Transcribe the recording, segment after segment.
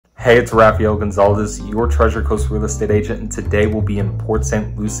Hey, it's Rafael Gonzalez, your Treasure Coast real estate agent, and today we'll be in Port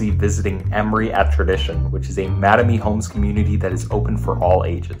St. Lucie visiting Emery at Tradition, which is a Mattamy Homes community that is open for all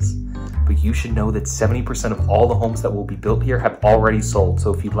ages. But you should know that 70% of all the homes that will be built here have already sold,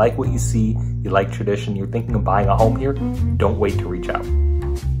 so if you like what you see, you like Tradition, you're thinking of buying a home here, don't wait to reach out.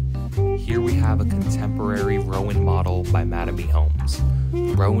 Here we have a contemporary Rowan model by Mattamy Homes.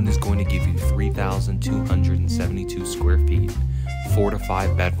 Rowan is going to give you 3,272 square feet, 4 to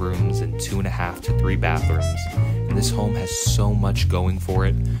 5 bedrooms, and 2.5 to 3 bathrooms. And this home has so much going for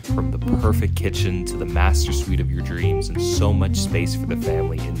it, from the perfect kitchen to the master suite of your dreams, and so much space for the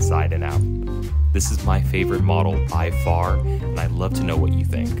family inside and out. This is my favorite model by far, and I'd love to know what you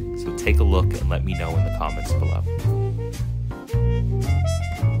think. So take a look and let me know in the comments below.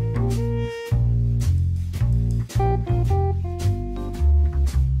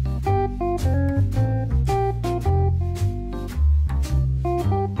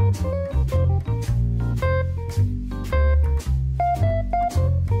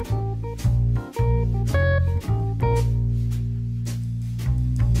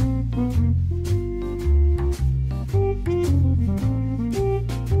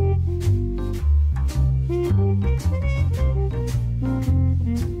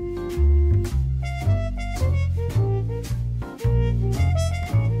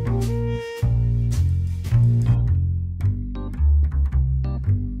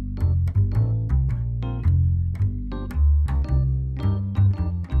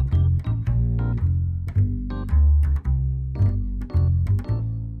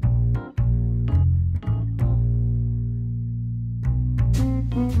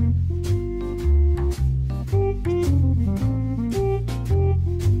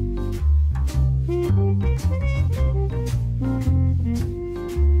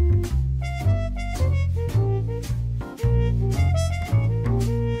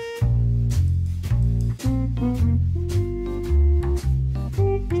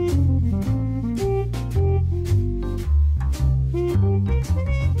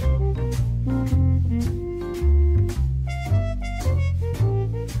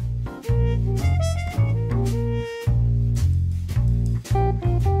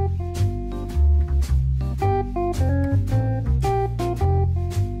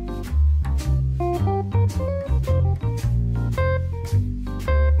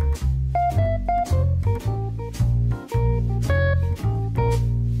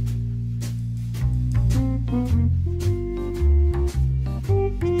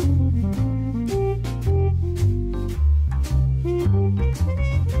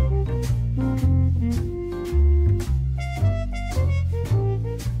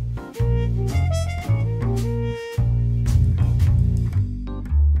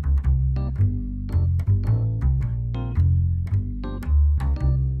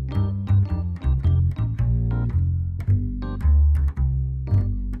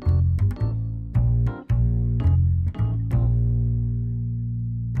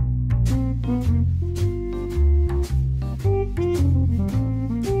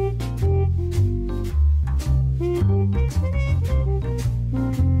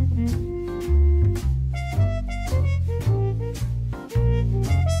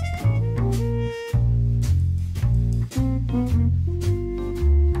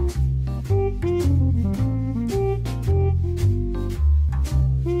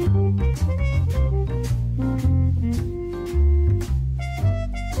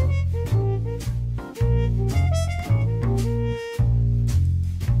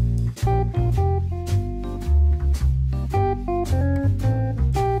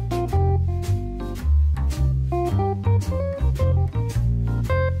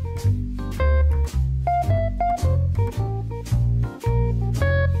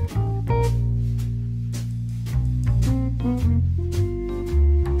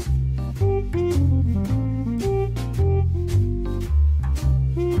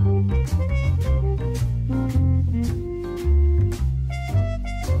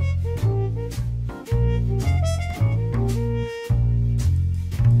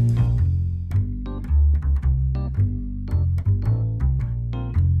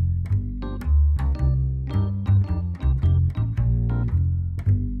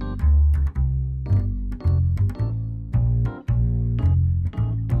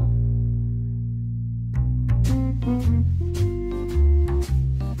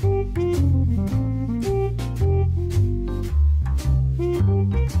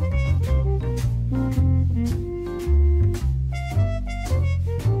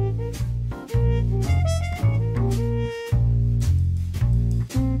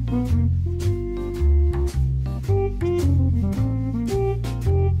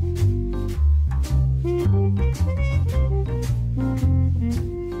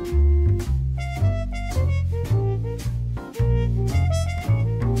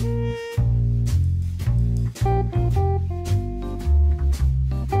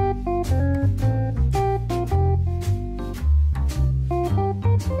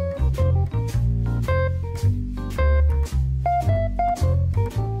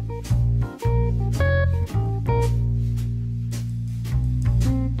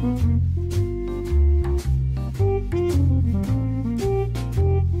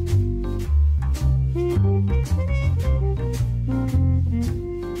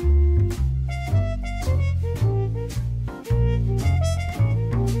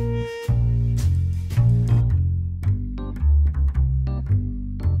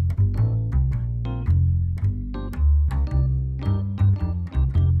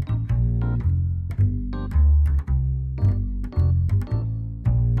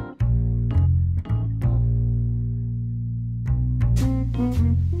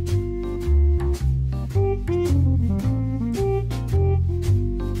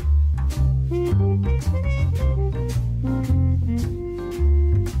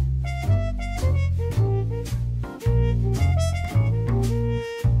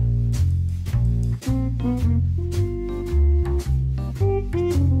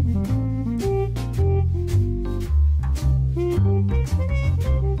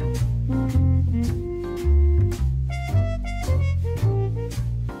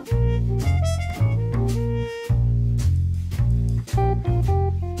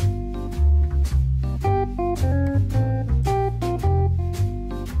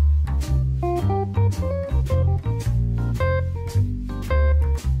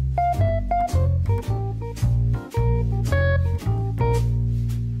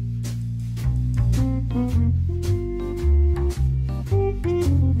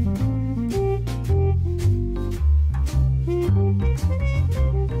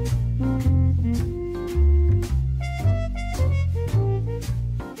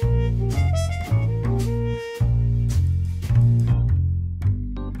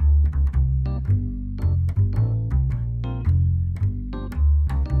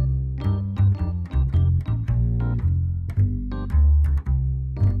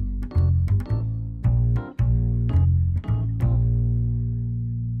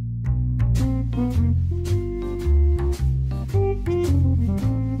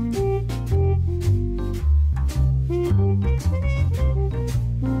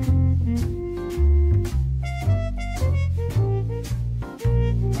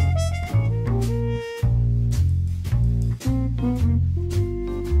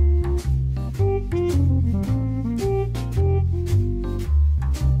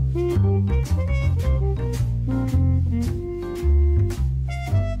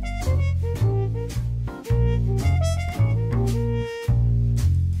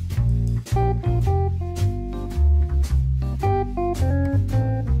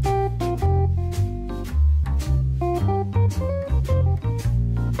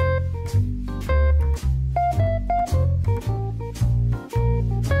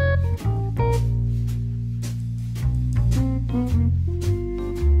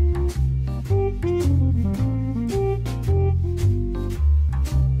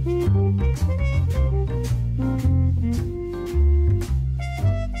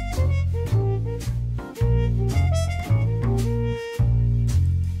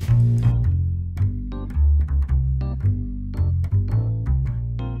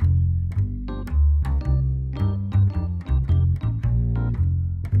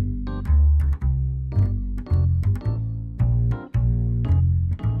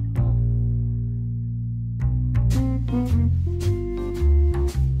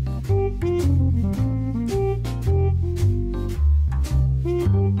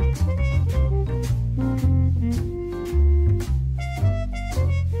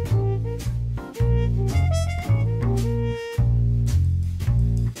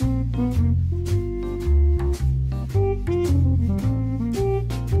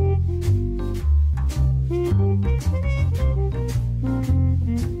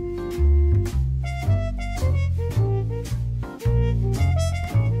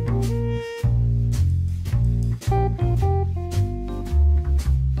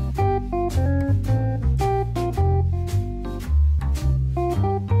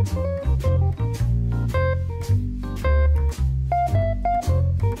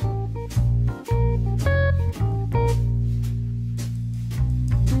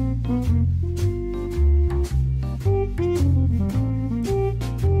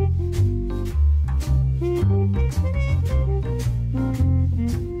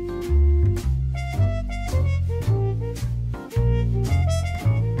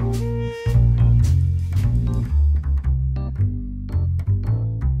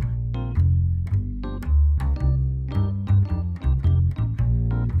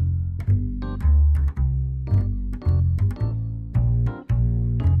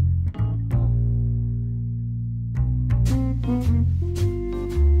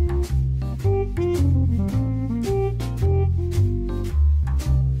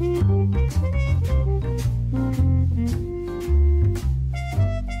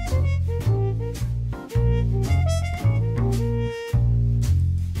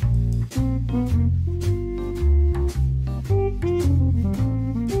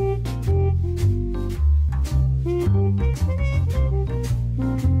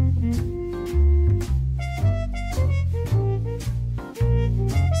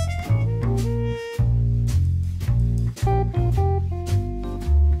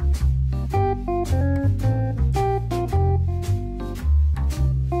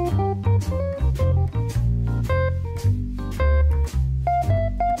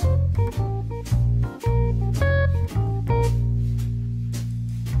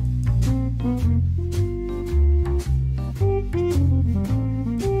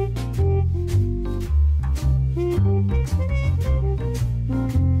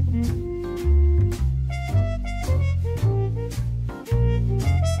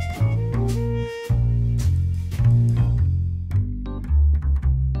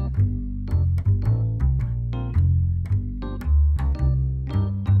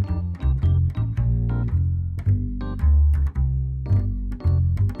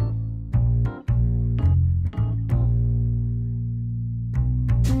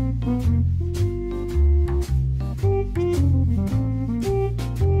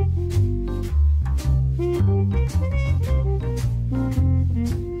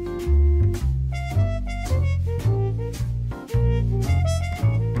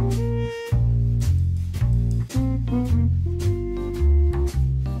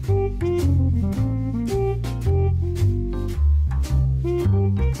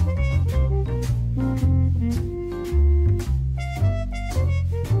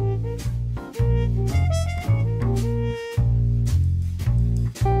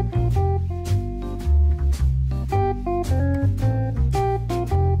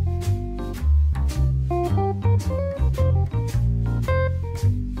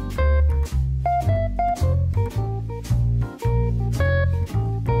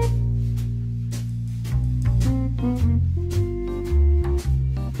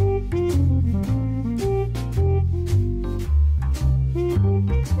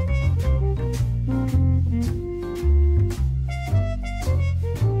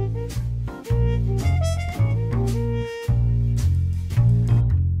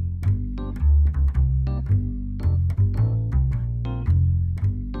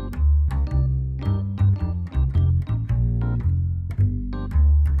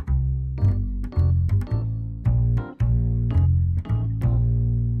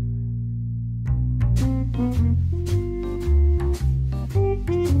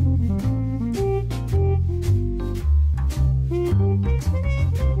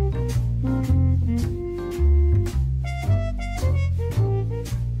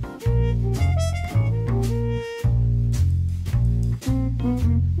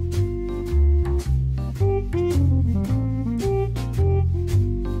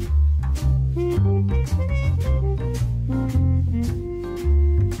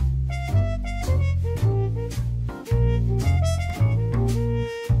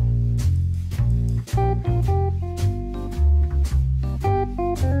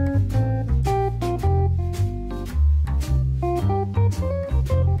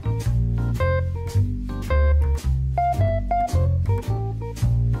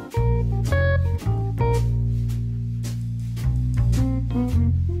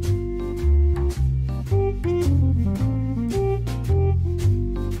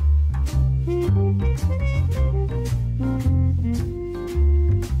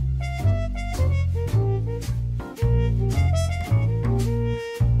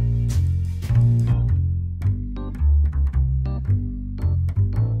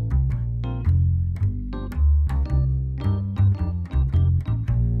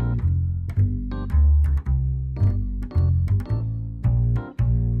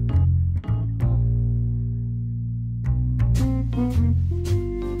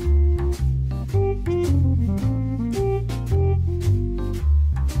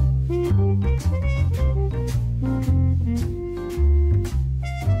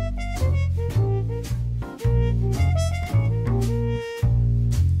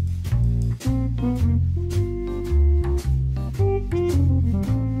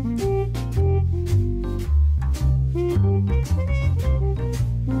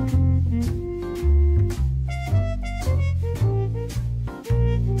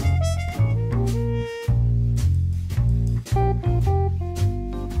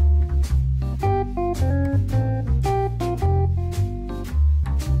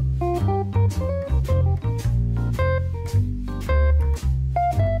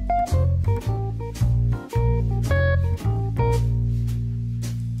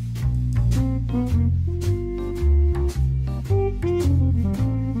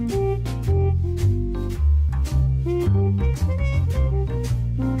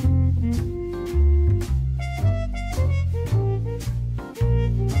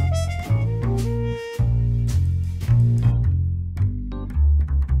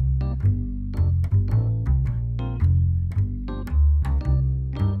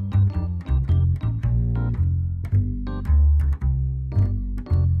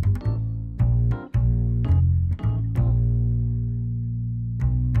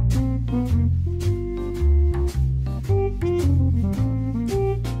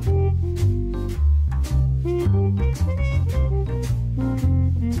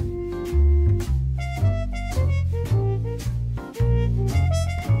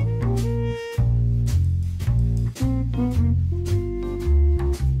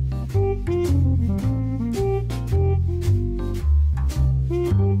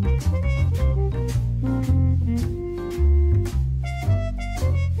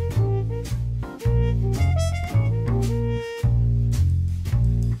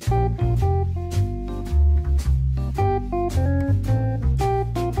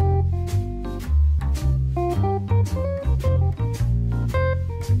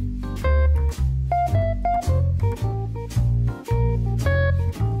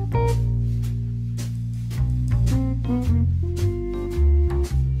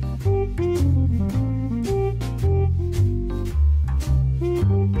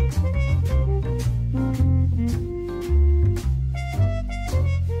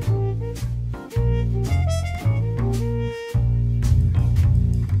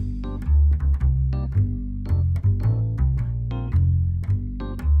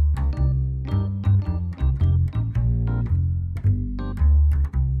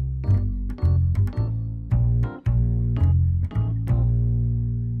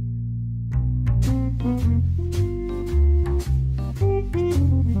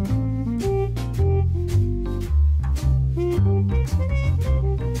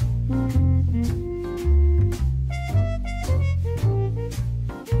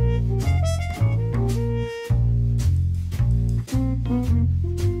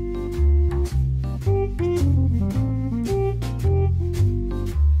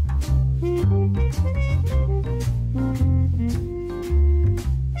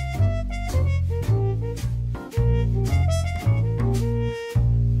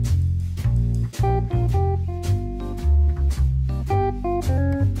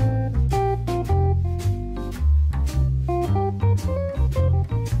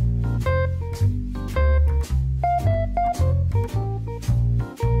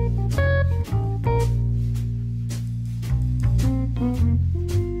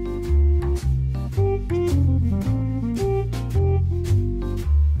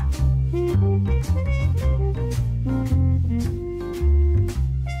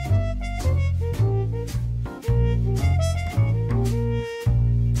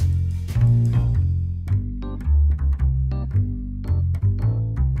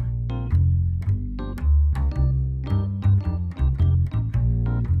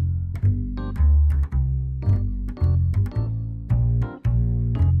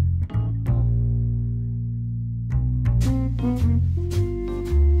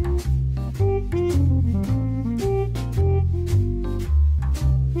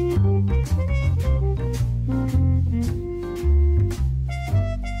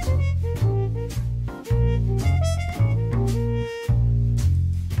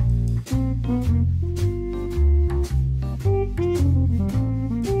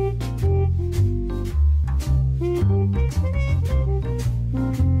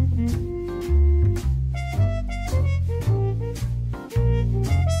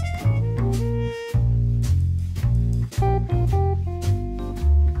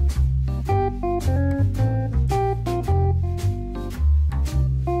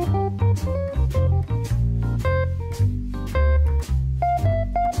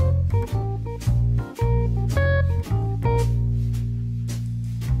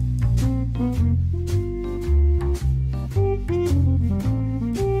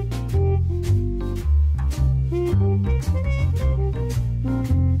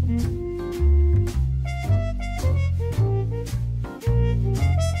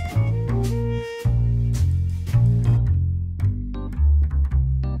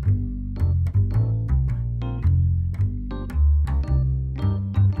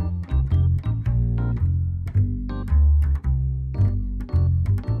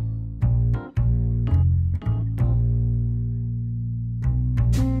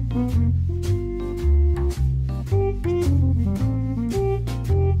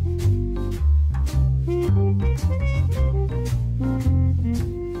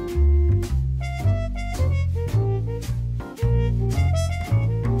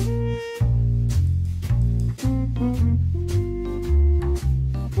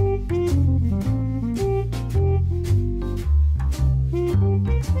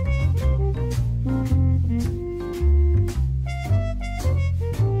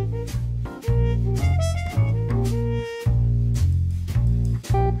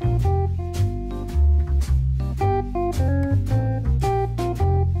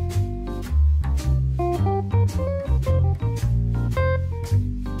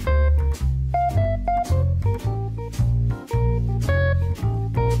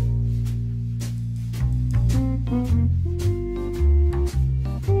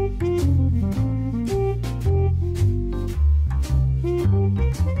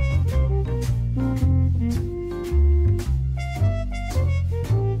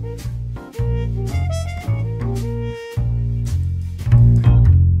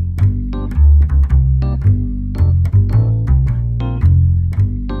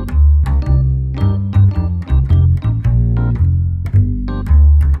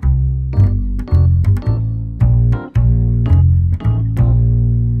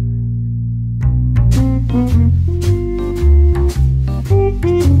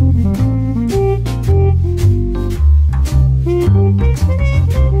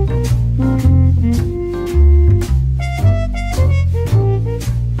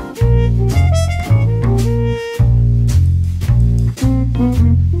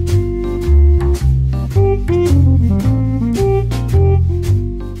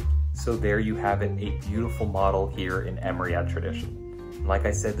 So there you have it, a beautiful model here in Emery at Tradition. And like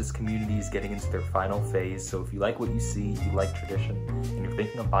I said, this community is getting into their final phase, so if you like what you see, you like Tradition, and you're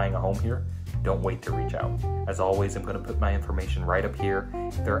thinking of buying a home here, don't wait to reach out. As always, I'm going to put my information right up here.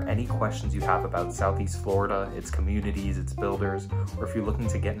 If there are any questions you have about Southeast Florida, its communities, its builders, or if you're looking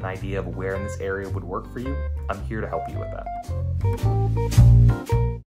to get an idea of where in this area would work for you, I'm here to help you with that.